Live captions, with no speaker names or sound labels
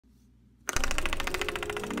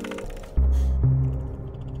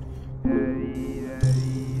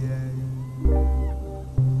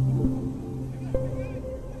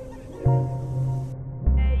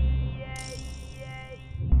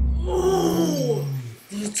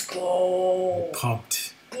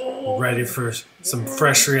pumped, ready for some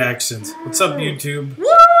fresh reactions. What's up, YouTube?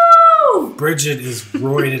 Woo! Bridget is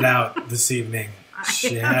roided out this evening.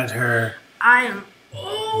 She had her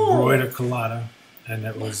roida colada, and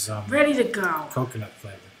it was ready to go. Coconut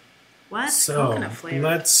flavored. What? So Coconut flavored.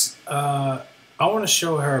 let's. I want to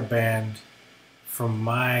show her a band from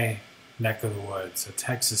my neck of the woods, a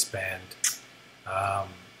Texas band. I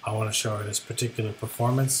want to show her this particular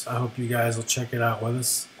performance. I hope you guys will check it out with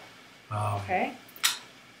us. Okay.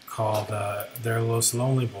 Called They're Los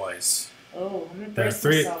Lonely Boys. Oh, I'm gonna There are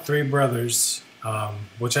brace myself. three brothers,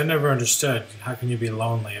 which I never understood. How can you be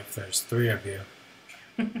lonely if there's three of you?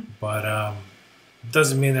 But it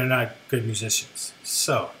doesn't mean they're not good musicians.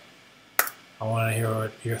 So I want to hear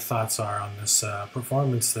what your thoughts are on this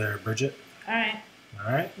performance there, Bridget. All right.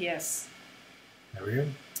 All right? Yes. There we go.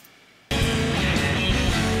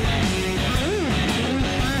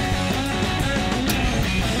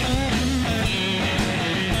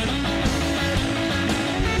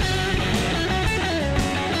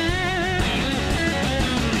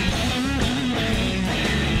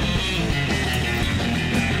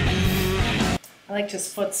 I liked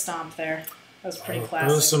his foot stomp there. That was pretty classic.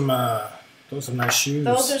 Those are some nice shoes.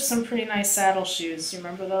 Those are some pretty nice saddle shoes. You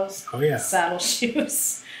remember those? Oh yeah. Saddle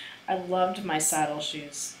shoes. I loved my saddle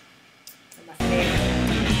shoes. They're my favorite.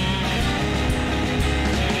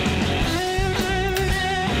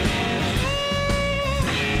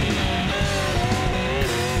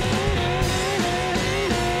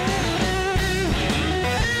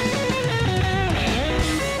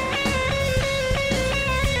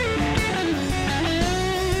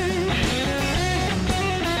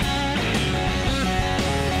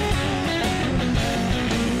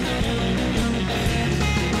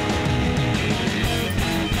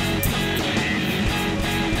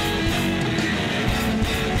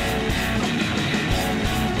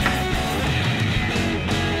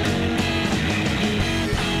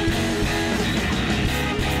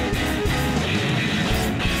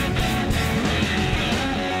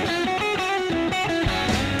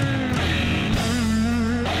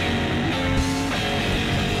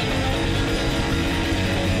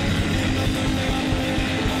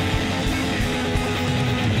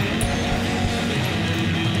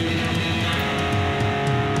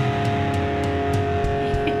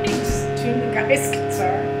 His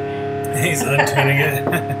guitar. He's untuning it.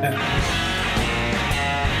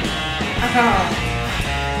 Oh.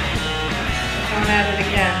 Going at it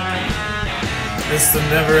again, huh? It's the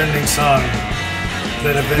never-ending song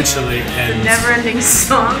that eventually ends. The never-ending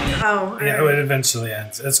song? Oh. Yeah, it eventually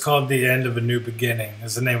ends. It's called The End of a New Beginning,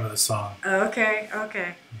 is the name of the song. Okay,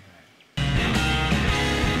 okay.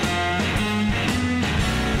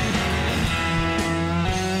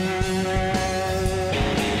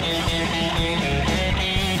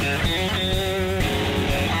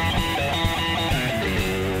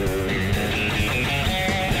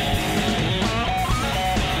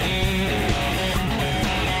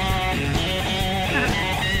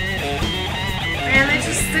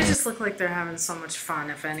 They just look like they're having so much fun,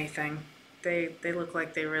 if anything. They look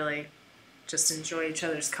like they really just enjoy each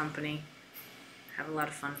other's company. Have a lot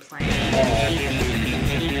of fun playing.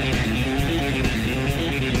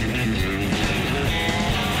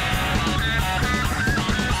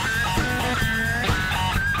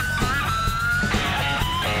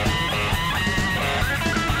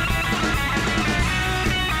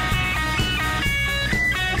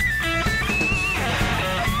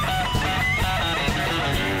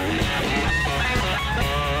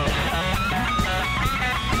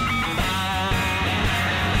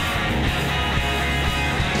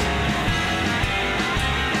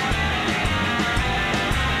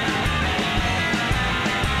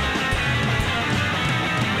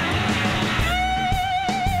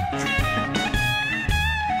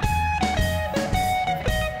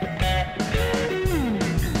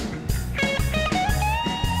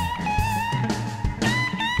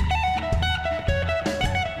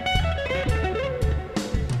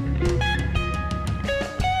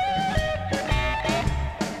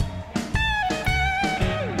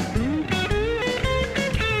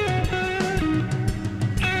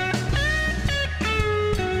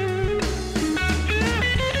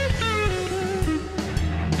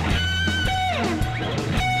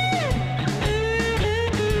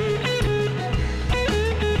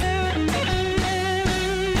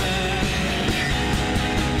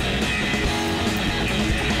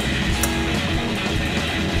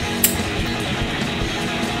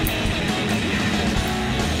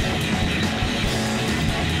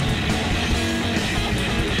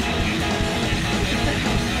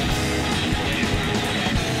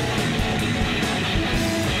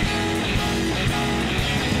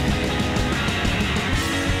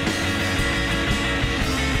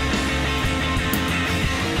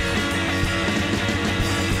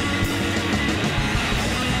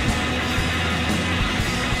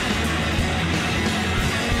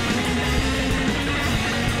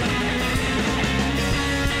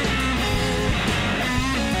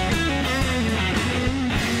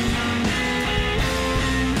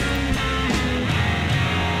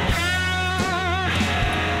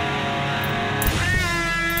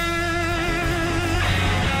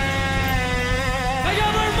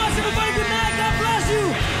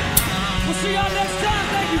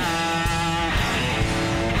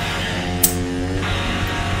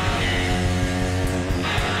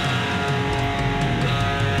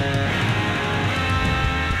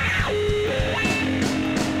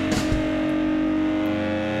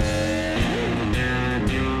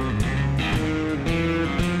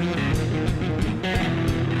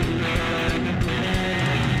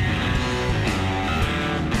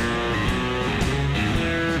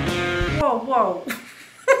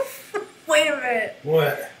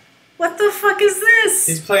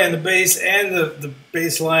 is? He's playing the bass and the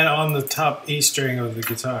bass line on the top E string of the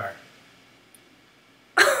guitar.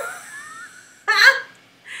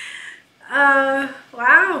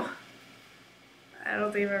 Wow. I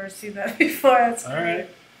don't think I've ever seen that before. That's All great. right.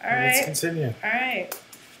 All right. Let's continue. All right.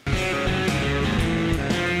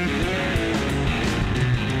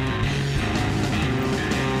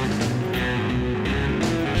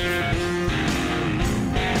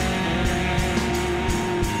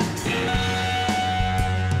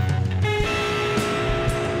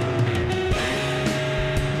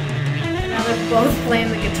 Now they're both playing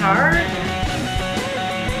the guitar? What?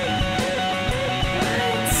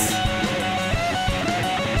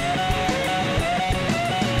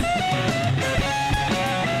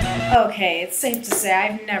 Okay, it's safe to say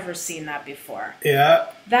I've never seen that before. Yeah.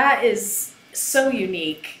 That is so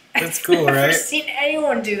unique. That's cool, I've never right? seen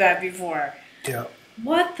anyone do that before. Yeah.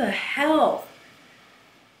 What the hell?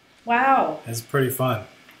 Wow. It's pretty fun.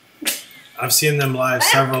 I've seen them live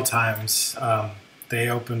several times. They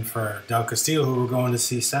opened for Del Castillo, who we're going to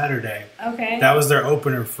see Saturday. Okay. That was their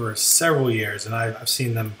opener for several years, and I've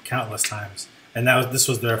seen them countless times. And this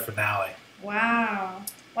was their finale. Wow.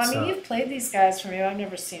 Well, I mean, you've played these guys for me. I've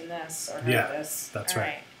never seen this or heard this. That's All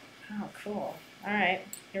right. Oh, cool. All right.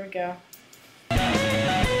 Here we go.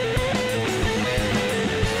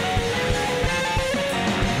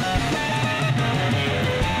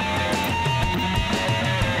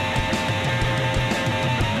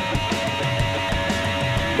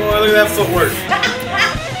 Boy, look at that footwork.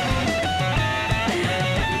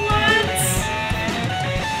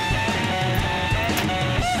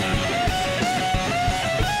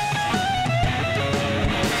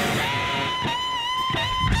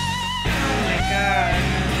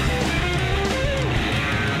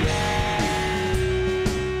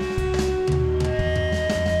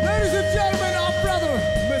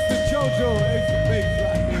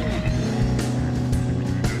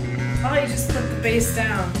 Oh, you just put the bass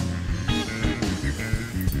down.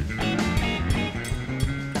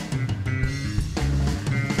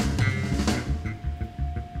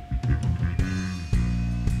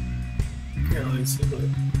 Yeah, let's see. Look.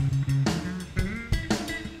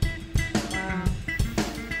 Wow.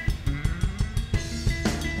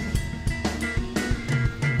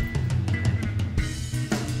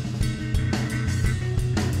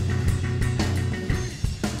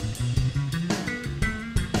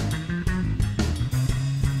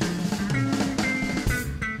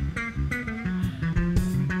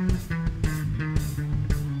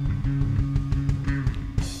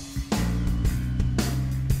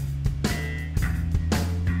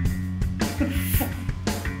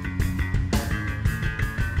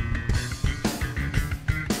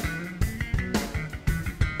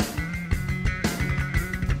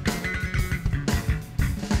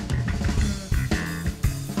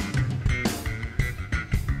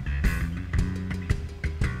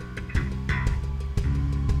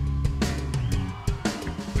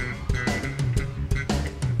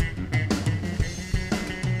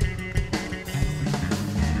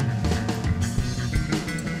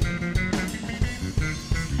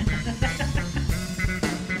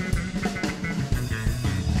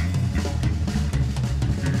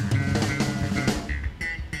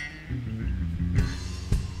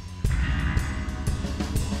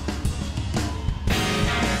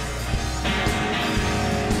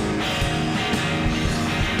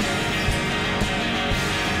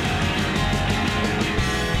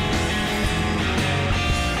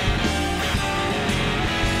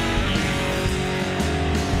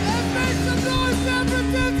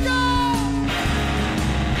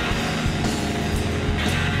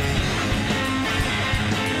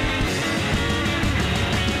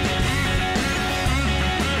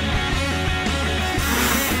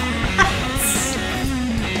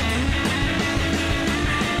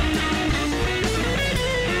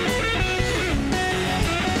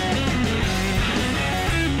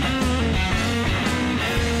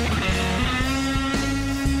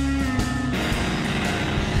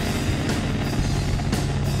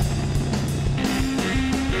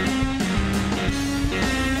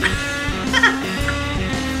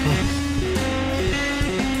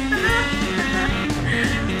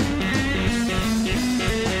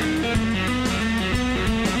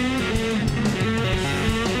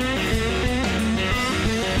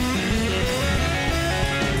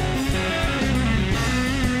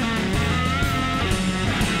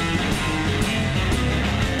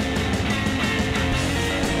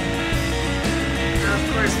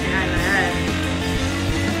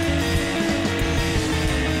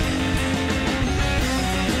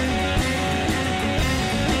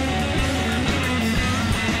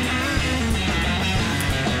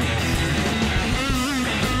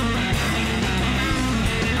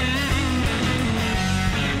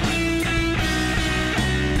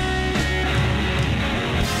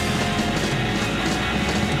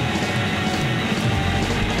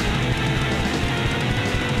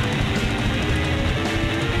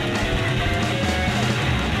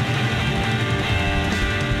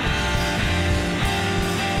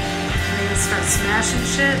 smashing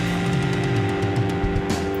shit?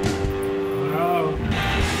 Oh.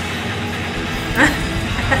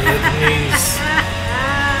 Vietnamese.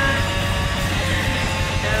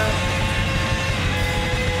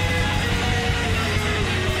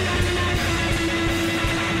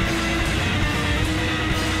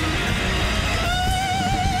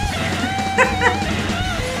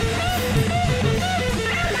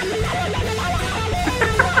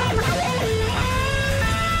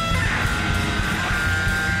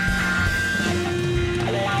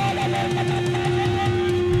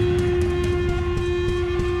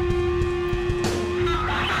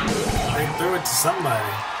 They threw it to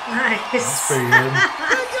somebody. Nice. That's pretty good.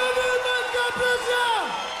 Thank you very much. God bless you.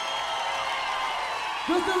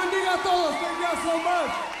 Dios te bendiga a todos. Thank you so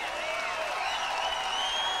much.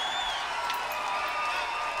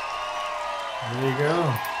 There you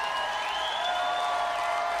go.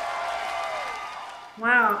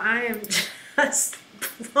 Wow, I am just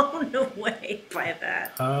blown away by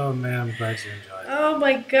that. Oh man, I'm glad you enjoyed it. Oh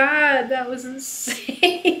my god, that was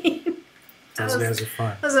insane. Those guys are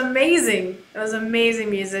fun. That was amazing. That was amazing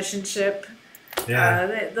musicianship.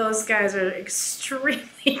 Yeah. Those guys are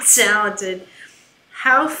extremely talented.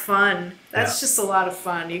 How fun. That's just a lot of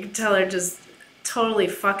fun. You can tell they're just totally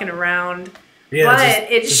fucking around. Yeah, but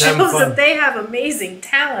it just having shows fun. that they have amazing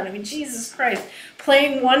talent. I mean, Jesus Christ.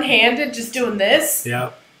 Playing one-handed, just doing this.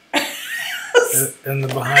 Yep. And the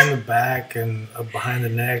behind the back and behind the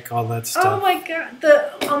neck, all that stuff. Oh my god.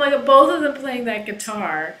 Both of them playing that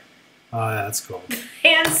guitar. Oh, yeah, that's cool.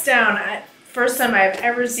 Hands down, first time I've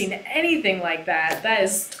ever seen anything like that. That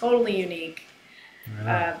is totally unique.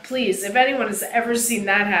 Please, if anyone has ever seen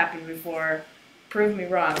that happen before, prove me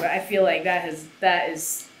wrong. But I feel like that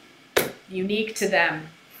is unique to them.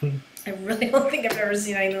 I really don't think I've ever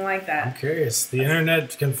seen anything like I'm that. curious. The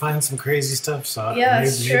internet can find some crazy stuff, so Yeah,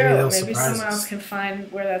 that's maybe true. they'll Maybe surprise someone us. else can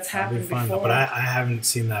find where that's That'd be happened fun, before. but I haven't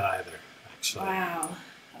seen that either, actually. Wow.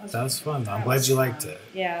 That was fun. I'm That glad was you fun. liked it.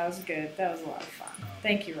 Yeah, that was good. That was a lot of fun.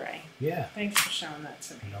 Thank you, Ray. Yeah, Thanks for showing that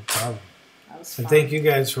to me. no problem. That was fun. And thank you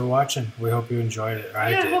guys for watching. We hope you enjoyed it. I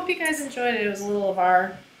I did. hope you guys enjoyed it. It was a little of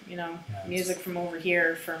our, Yeah, music from over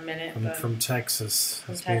here for a minute. but From Texas.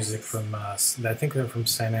 From It's music Texas. from, I think they're from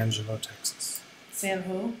San Angelo, Texas. San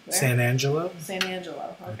who? Where? San Angelo? San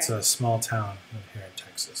Angelo. Okay. It's a small town here in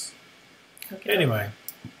Texas. Okay. Anyway,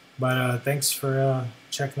 but thanks for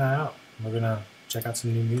checking that out. We're going to check out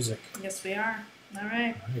some new music. Yes, we are. All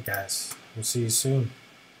right. All right, guys. We'll see you soon.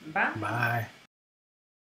 Bye. Bye.